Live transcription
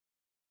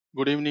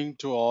Good evening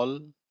to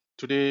all.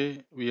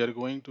 Today we are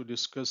going to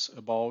discuss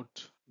about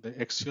the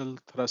axial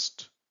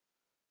thrust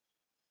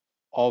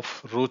of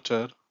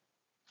rotor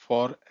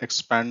for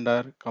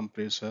expander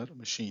compressor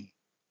machine.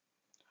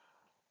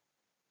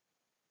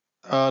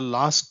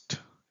 Last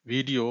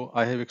video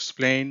I have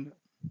explained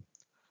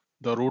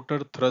the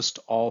rotor thrust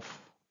of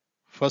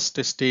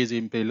first stage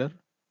impeller,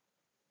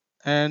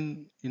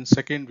 and in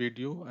second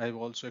video I have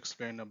also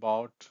explained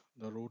about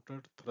the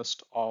rotor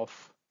thrust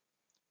of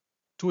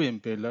two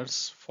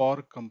impellers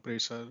for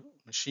compressor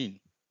machine.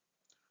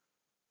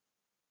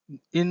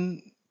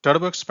 In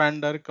turbo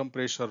expander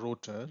compressor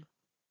rotor,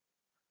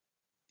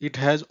 it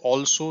has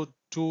also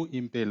two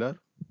impeller.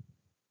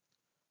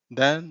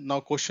 Then now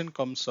question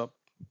comes up,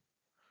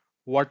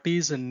 what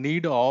is the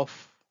need of,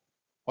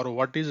 or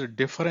what is the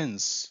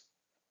difference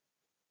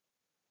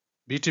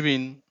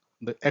between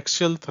the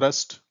axial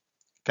thrust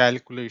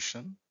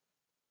calculation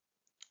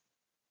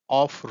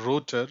of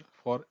rotor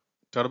for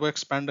turbo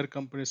expander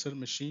compressor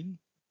machine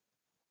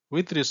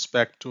with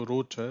respect to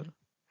rotor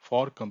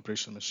for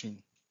compression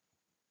machine.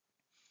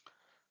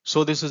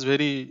 So this is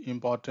very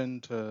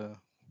important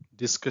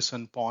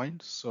discussion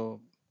point.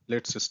 So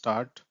let's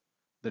start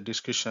the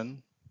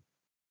discussion.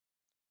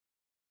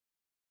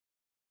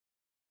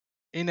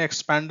 In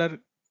expander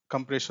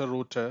compressor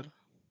rotor,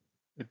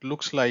 it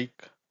looks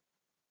like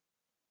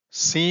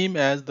same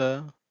as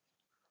the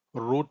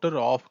rotor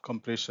of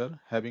compressor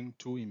having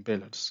two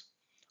impellers.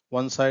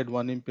 One side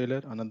one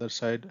impeller, another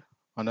side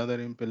another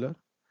impeller,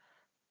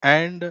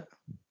 and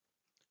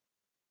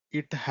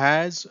it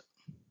has,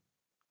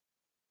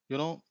 you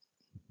know,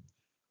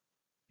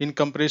 in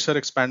compressor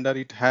expander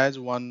it has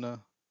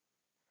one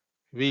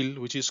wheel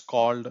which is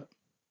called,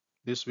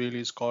 this wheel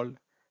is called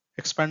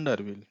expander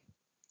wheel.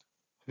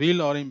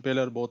 Wheel or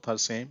impeller both are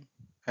same,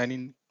 and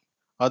in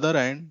other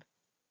end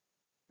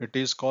it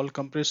is called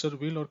compressor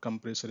wheel or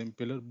compressor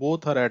impeller.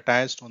 Both are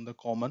attached on the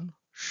common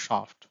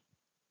shaft.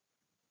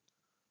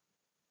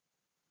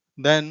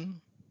 Then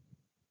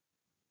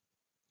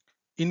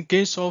in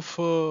case of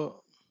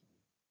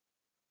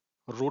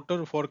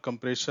rotor for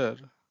compressor,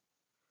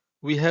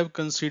 we have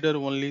considered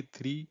only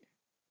three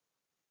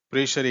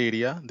pressure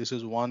area. This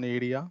is one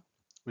area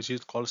which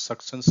is called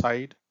suction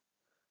side.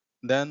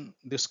 Then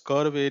this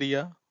curve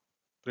area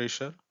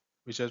pressure,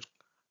 which is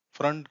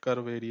front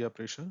curve area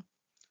pressure,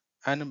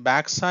 and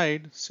back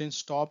side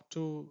since top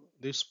to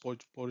this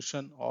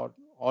portion or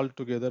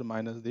altogether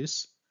minus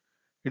this,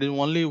 it is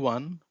only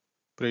one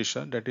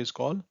pressure, that is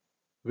called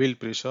wheel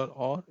pressure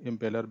or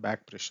impeller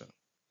back pressure.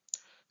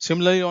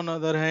 Similarly, on the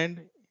other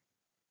hand,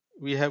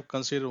 we have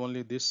considered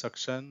only this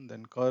suction,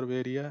 then curve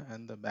area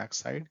and the back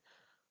side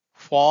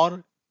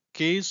for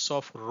case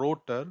of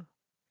rotor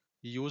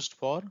used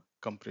for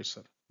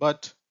compressor.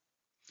 But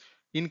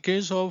in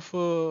case of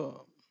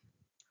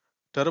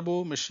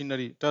turbo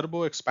machinery,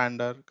 turbo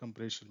expander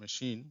compressor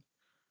machine,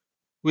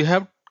 we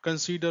have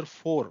considered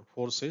four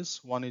forces.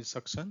 One is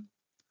suction,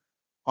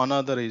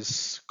 another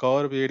is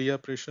curve area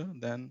pressure.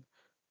 Then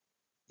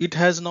it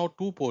has now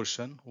two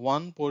portion.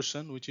 One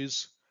portion which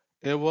is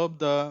above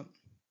the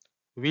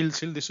wheel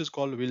seal. This is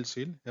called wheel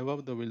seal,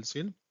 above the wheel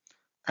seal,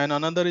 and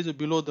another is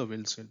below the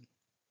wheel seal.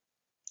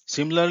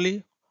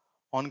 Similarly,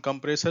 on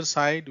compressor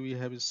side, we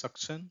have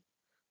suction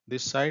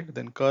this side,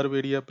 then curve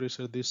area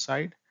pressure this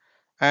side,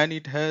 and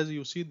it has,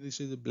 you see,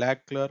 this is a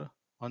black color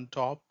on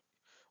top.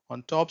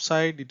 On top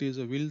side, it is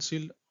a wheel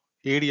seal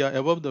area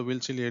above the wheel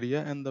seal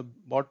area, and the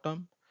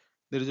bottom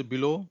there is a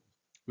below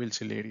wheel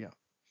seal area.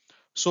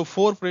 So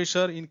four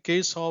pressure in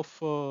case of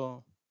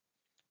turbo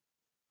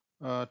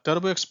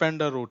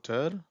expander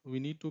rotor, we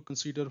need to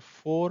consider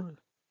four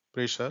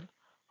pressure,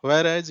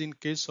 whereas in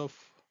case of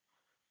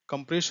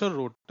compressor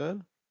rotor,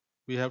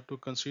 we have to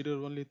consider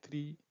only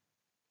three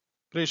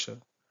pressure.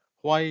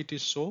 Why it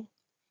is so?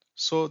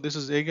 So this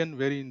is again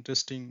very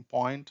interesting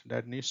point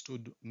that needs to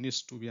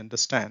be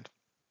understand.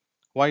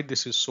 Why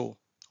this is so?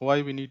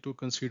 Why we need to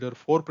consider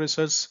four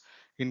pressures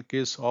in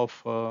case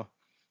of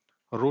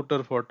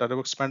rotor for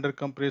turbo expander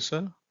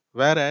compressor,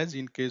 whereas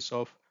in case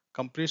of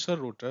compressor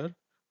rotor,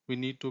 we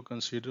need to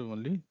consider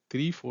only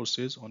three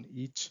forces on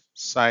each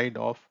side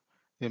of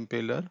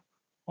impeller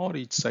or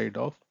each side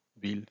of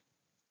wheel.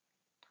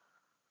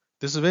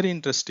 This is very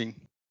interesting.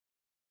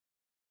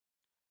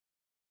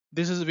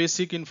 This is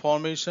basic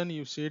information.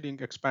 You see it in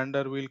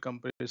expander wheel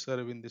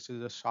compressor when this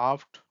is a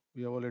shaft.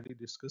 We have already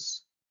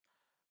discussed.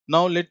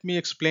 Now let me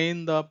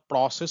explain the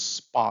process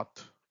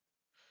path.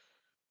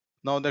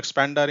 Now the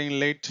expander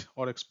inlet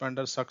or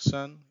expander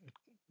suction, it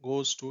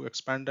goes to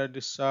expander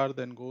discharge,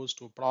 then goes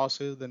to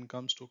process, then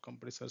comes to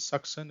compressor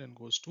suction and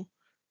goes to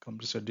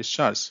compressor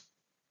discharge.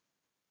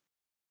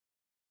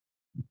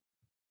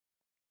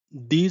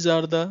 These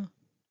are the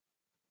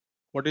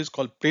what is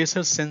called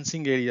pressure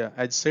sensing area.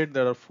 As said,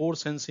 there are four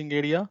sensing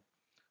area: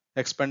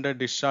 expander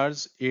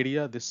discharge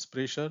area, this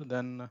pressure,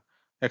 then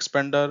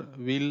expander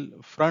wheel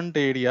front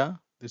area,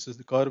 this is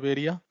the curve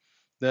area,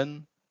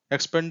 then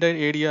expander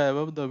area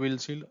above the wheel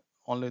seal,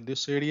 only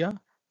this area,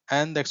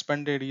 and the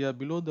expanded area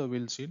below the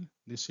wheel seal,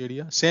 this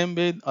area. Same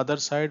way, other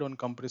side, on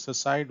compressor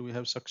side, we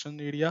have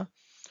suction area,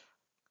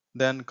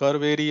 then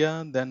curve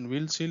area, then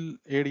wheel seal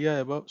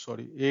area above,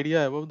 sorry,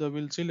 area above the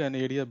wheel seal and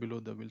area below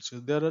the wheel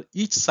seal. There are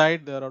each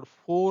side there are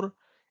four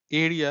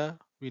area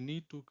we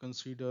need to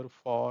consider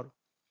for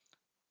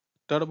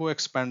turbo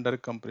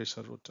expander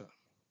compressor rotor.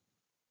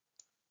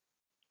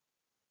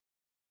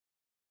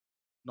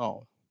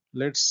 Now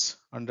let's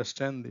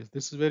understand this.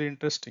 This is very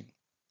interesting.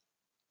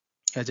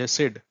 As I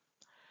said,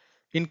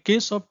 in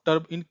case of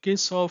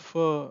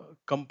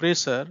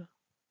compressor,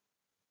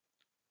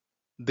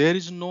 there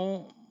is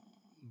no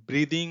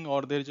breathing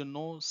or there is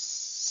no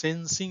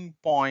sensing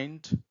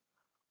point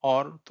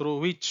or through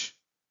which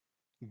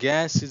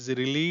gas is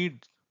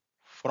released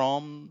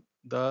from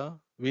the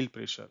wheel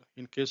pressure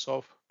in case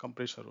of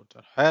compressor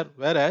rotor.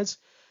 Whereas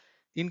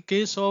in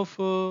case of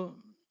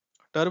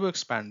turbo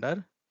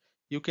expander,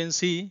 you can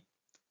see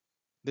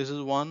this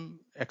is one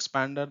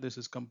expander, this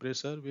is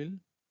compressor wheel,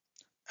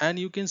 and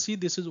you can see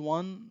this is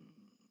one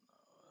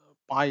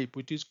pipe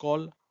which is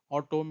called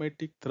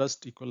automatic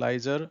thrust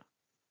equalizer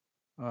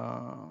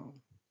uh,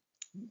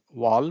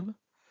 valve,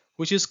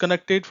 which is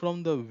connected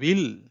from the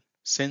wheel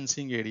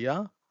sensing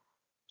area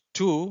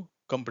to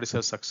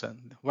compressor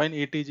suction when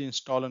it is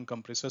installed on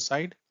compressor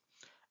side.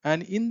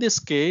 And in this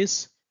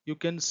case, you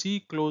can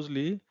see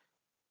closely,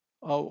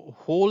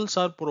 holes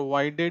are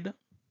provided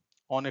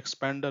on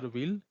expander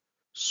wheel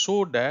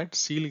so that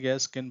seal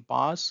gas can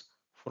pass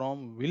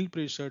from wheel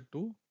pressure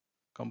to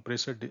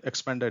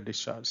expander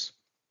discharge.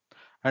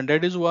 And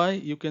that is why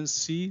you can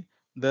see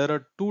there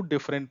are two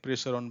different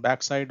pressure on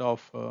backside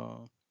of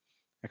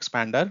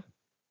expander,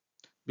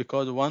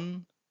 because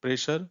one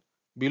pressure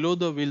below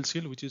the wheel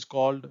seal which is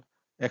called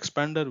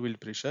expander wheel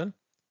pressure,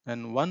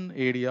 and one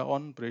area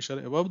on pressure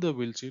above the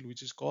wheel seal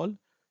which is called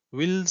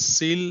wheel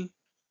seal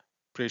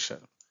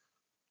pressure.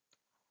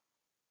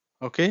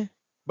 Okay,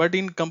 but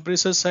in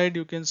compressor side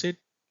you can say,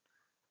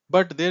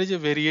 but there is a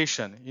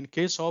variation in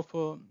case of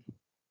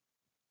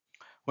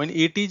when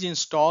it is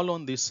installed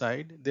on this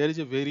side, there is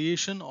a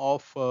variation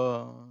of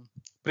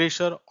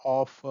pressure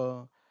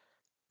of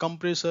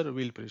compressor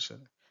wheel pressure.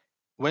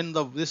 When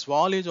this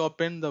valve is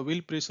open, the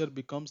wheel pressure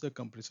becomes the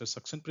compressor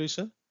suction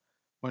pressure.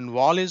 When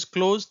valve is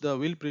closed, the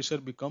wheel pressure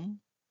become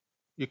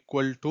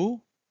equal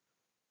to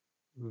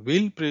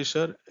wheel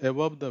pressure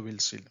above the wheel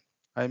seal.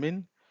 I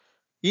mean,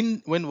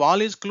 in when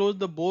valve is closed,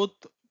 the both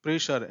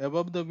pressure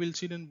above the wheel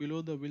seal and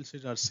below the wheel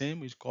seal are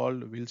same, is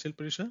called wheel seal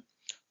pressure.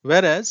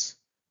 Whereas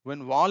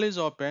when valve is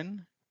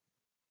open,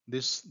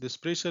 this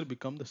pressure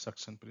become the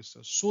suction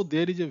pressure. So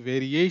there is a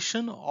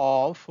variation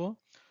of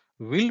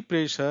wheel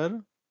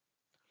pressure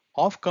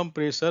of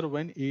compressor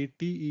when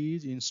AT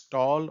is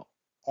installed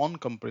on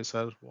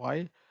compressor.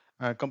 Why?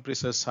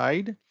 Compressor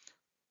side,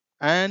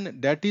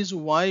 and that is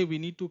why we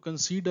need to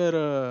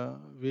consider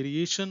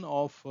variation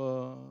of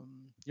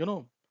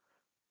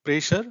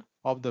pressure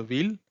of the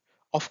wheel.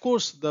 Of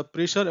course, the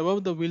pressure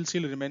above the wheel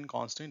seal remain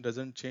constant,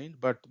 doesn't change,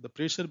 but the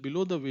pressure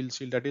below the wheel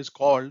seal, that is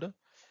called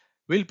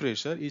wheel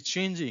pressure, is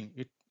changing.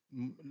 It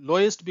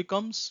lowest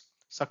becomes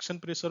suction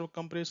pressure of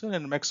compressor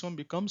and maximum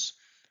becomes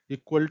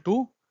equal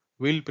to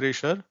wheel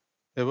pressure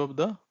above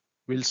the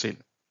wheel seal.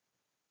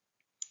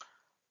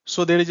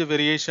 So there is a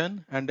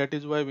variation, and that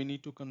is why we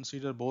need to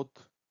consider both.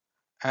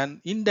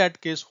 And in that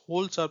case,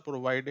 holes are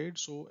provided.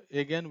 So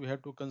again, we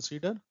have to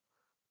consider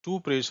two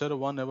pressure,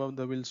 one above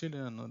the wheel seal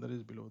and another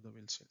is below the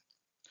wheel seal.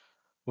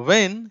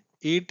 When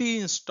AT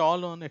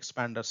installed on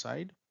expander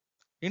side,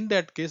 in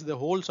that case, the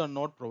holes are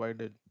not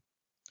provided.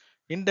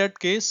 In that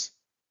case,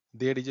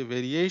 there is a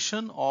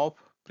variation of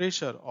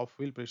pressure of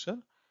wheel pressure.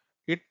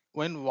 It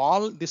when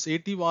valve, this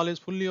AT valve is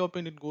fully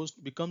open, it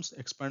becomes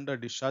expander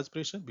discharge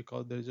pressure,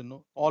 because there is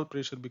no, all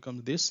pressure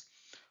becomes this.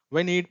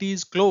 When AT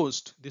is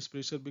closed, this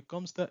pressure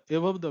becomes the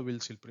above the wheel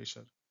seal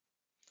pressure.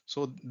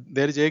 So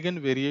there is again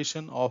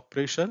variation of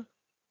pressure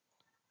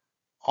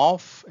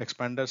of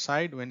expander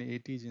side when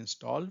AT is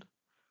installed.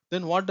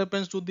 Then what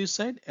happens to this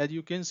side? As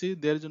you can see,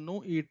 there is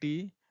no AT,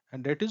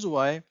 and that is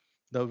why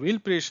the wheel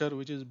pressure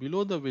which is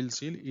below the wheel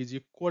seal is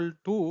equal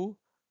to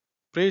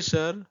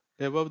pressure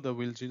above the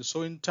wheel seal.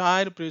 So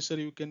entire pressure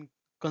you can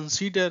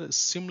consider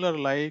similar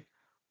like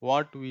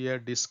what we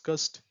had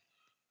discussed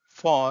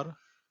for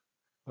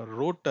a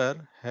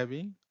rotor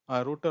having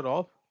a rotor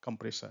of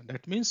compressor.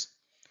 That means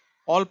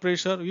all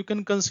pressure you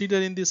can consider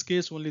in this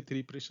case only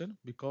three pressure,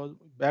 because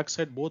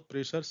backside both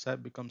pressures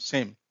have become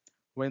same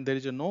when there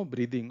is a no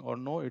breathing or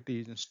no AT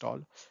is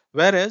installed.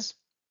 Whereas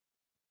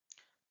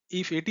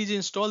if AT is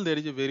installed, there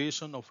is a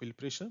variation of wheel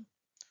pressure.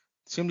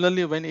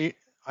 Similarly,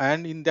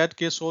 and in that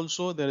case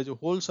also there is a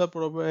holes are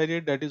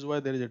provided, that is why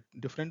there is a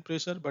different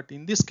pressure. But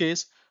in this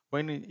case,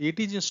 when AT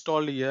is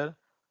installed here,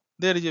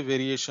 there is a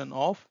variation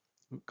of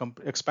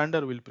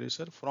expander wheel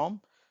pressure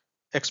from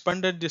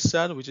expanded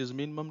discharge, which is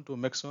minimum, to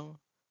maximum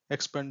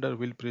expander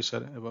wheel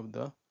pressure above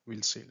the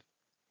wheel seal.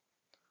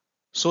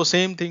 So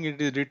same thing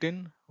it is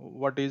written.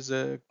 What is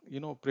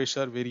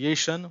pressure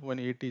variation when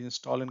it is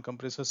installed in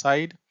compressor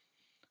side?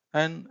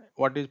 And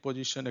what is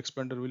position?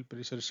 Expander wheel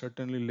pressure is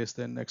certainly less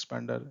than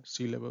expander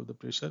sea level of the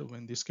pressure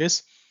in this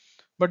case.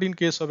 But in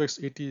case of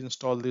AT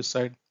installed this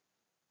side,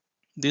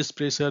 this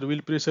pressure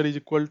wheel pressure is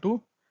equal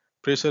to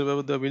pressure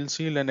above the wheel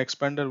seal, and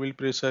expander wheel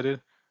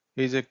pressure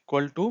is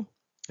equal to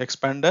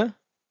expander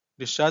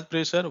discharge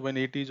pressure when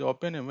it is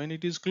open, and when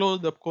it is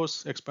closed, of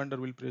course, expander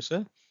wheel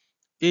pressure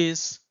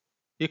is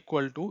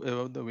equal to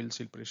above the wheel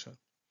seal pressure.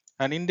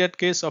 And in that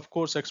case, of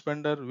course,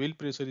 expander wheel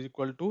pressure is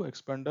equal to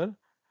expander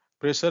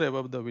pressure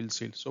above the wheel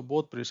seal. So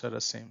both pressure are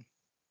same.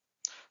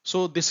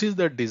 So this is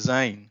the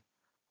design.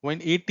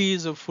 When it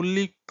is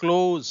fully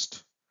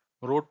closed,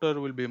 rotor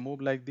will be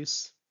moved like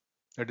this.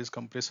 That is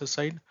compressor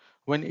side.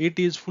 When it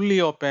is fully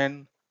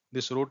open,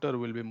 this rotor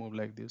will be moved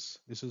like this.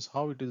 This is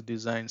how it is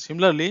designed.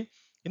 Similarly,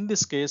 in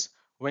this case,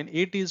 when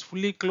it is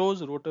fully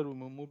closed, rotor will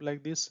move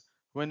like this.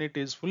 When it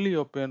is fully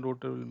open,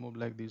 rotor will move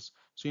like this.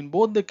 So in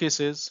both the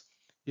cases,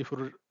 if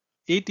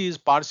it is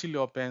partially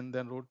open,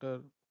 then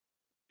rotor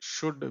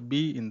should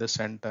be in the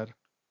center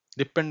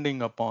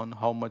depending upon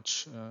how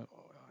much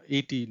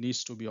AT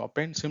needs to be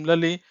opened.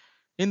 Similarly,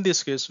 in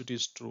this case, it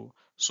is true.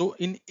 So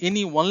in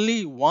any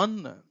only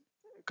one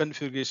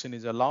configuration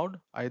is allowed.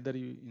 Either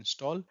you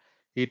install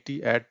AT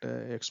at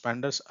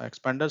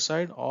expander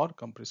side or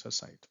compressor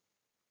side.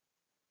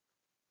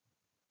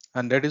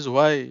 And that is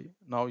why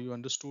now you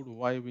understood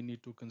why we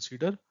need to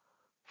consider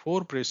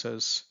four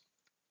pressures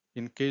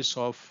in case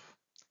of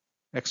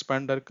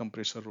expander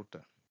compressor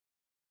rotor.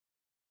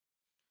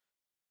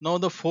 Now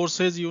the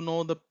forces,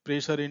 the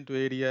pressure into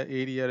area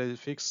is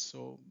fixed,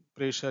 so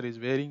pressure is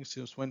varying.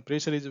 So when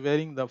pressure is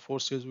varying, the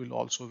forces will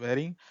also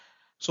varying.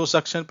 So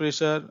suction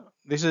pressure,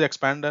 this is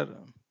expander,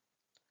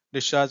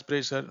 discharge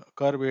pressure,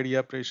 curve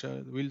area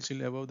pressure, wheel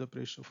seal above the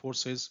pressure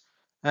forces,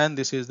 and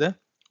this is the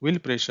wheel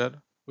pressure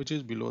which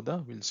is below the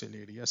wheel seal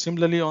area.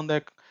 Similarly, on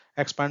the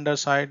expander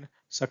side,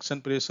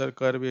 suction pressure,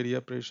 curve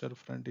area pressure,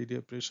 front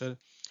area pressure,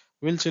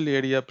 wheel seal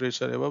area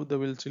pressure above the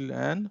wheel seal,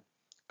 and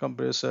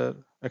compressor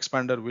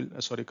expander wheel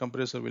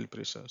compressor wheel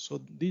pressure.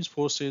 So these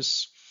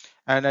forces,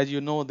 and as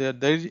you know,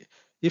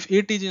 if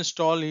it is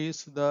installed,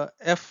 is the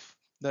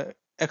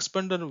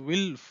expander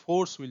wheel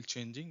force will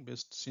changing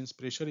based since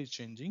pressure is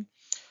changing.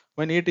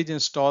 When it is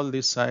installed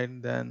this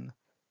side, then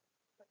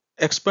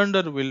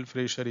expander wheel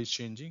pressure is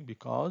changing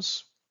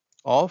because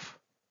of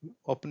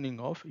opening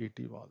of AT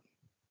valve,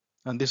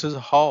 and this is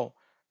how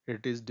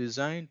it is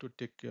designed to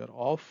take care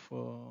of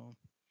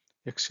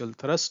axial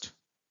thrust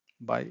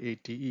by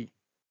ATE.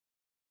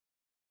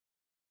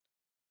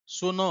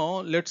 So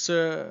now let's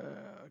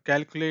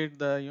calculate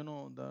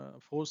the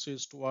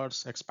forces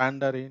towards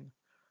expander in.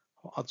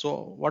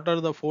 So what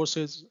are the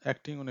forces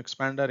acting on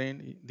expander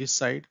in this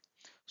side?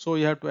 So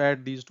you have to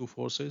add these two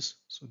forces.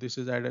 So this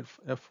is added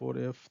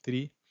F4,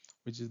 F3,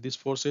 which is this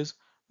forces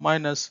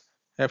minus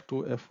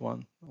F2,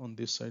 F1 on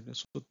this side.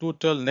 So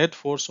total net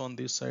force on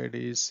this side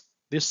is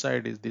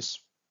this.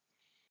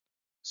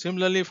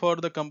 Similarly, for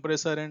the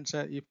compressor end,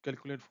 if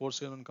calculate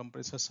forces on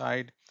compressor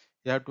side,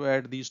 you have to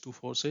add these two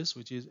forces,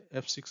 which is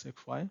F6,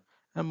 F5,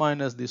 and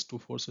minus these two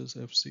forces,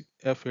 F6,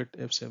 F8,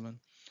 F7.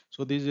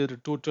 So these are the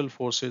total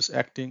forces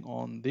acting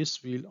on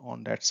this wheel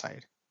on that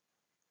side.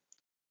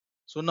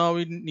 So now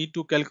we need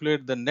to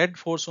calculate the net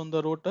force on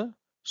the rotor.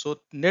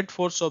 So net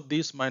force of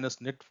this minus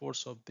net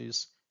force of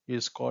this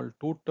is called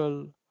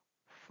total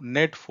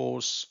net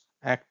force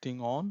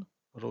acting on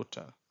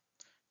rotor.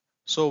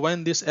 So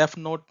when this F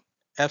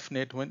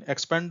net, when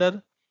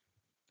expander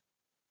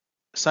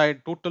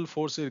side total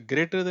force is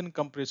greater than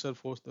compressor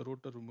force, the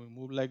rotor will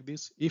move like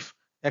this. If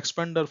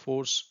expander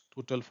force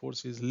total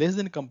force is less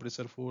than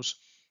compressor force,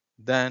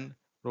 then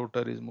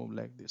rotor is moved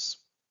like this.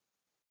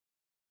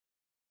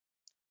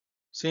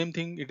 Same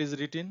thing it is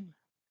written.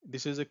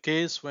 This is a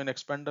case when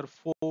expander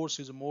force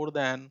is more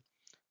than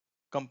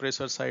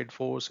compressor side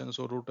force, and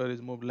so rotor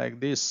is moved like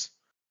this.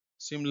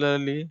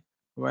 Similarly,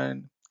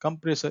 when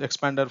compressor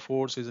expander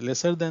force is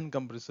lesser than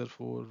compressor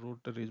force,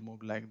 rotor is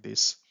moved like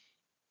this.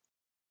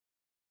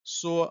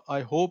 So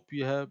I hope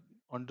you have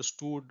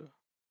understood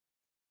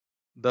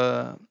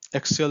the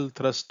axial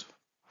thrust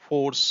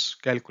force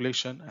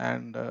calculation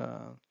and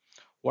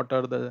what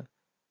are the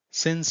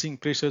sensing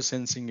pressure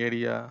sensing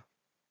area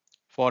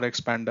for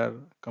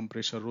expander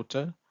compressor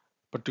rotor.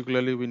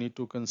 Particularly, we need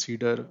to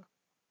consider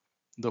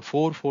the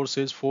four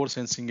forces, four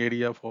sensing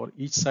area for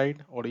each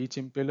side or each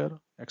impeller,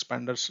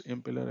 expander's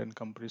impeller and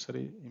compressor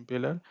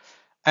impeller,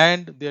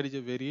 and there is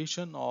a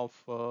variation of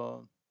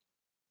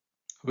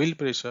wheel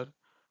pressure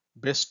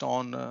based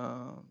on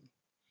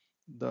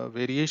the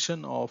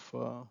variation of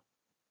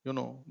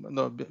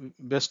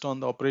based on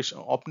the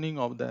opening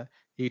of the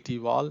AT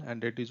valve,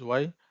 and that is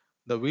why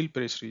the wheel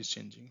pressure is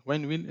changing.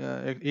 When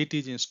AT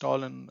is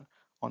installed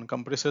on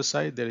compressor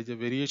side, there is a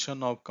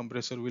variation of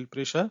compressor wheel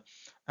pressure,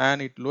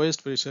 and its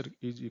lowest pressure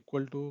is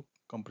equal to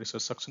compressor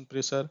suction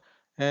pressure,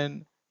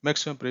 and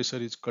maximum pressure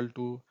is equal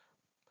to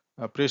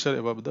pressure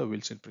above the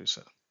wheel seal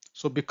pressure.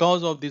 So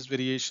because of this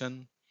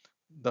variation,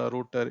 the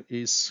rotor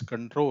is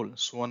controlled.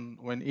 So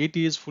when AT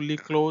is fully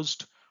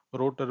closed,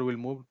 rotor will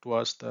move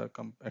towards the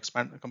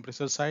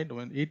compressor side.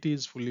 When it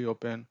is fully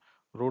open,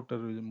 rotor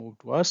will move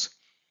towards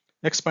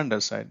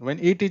expander side. When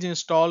it is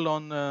installed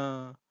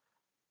on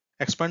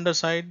expander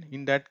side,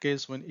 in that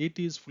case, when it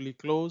is fully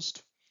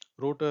closed,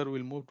 rotor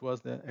will move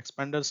towards the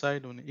expander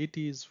side. When it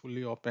is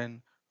fully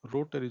open,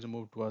 rotor is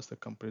moved towards the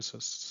compressor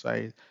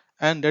side.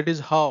 And that is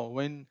how,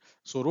 when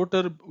so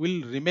rotor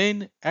will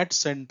remain at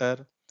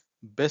center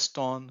based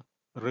on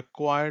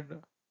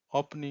required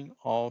opening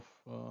of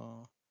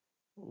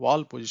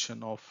wall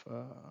position of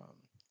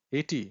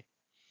AT.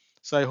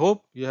 So I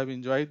hope you have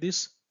enjoyed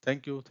this.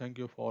 Thank you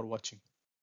for watching.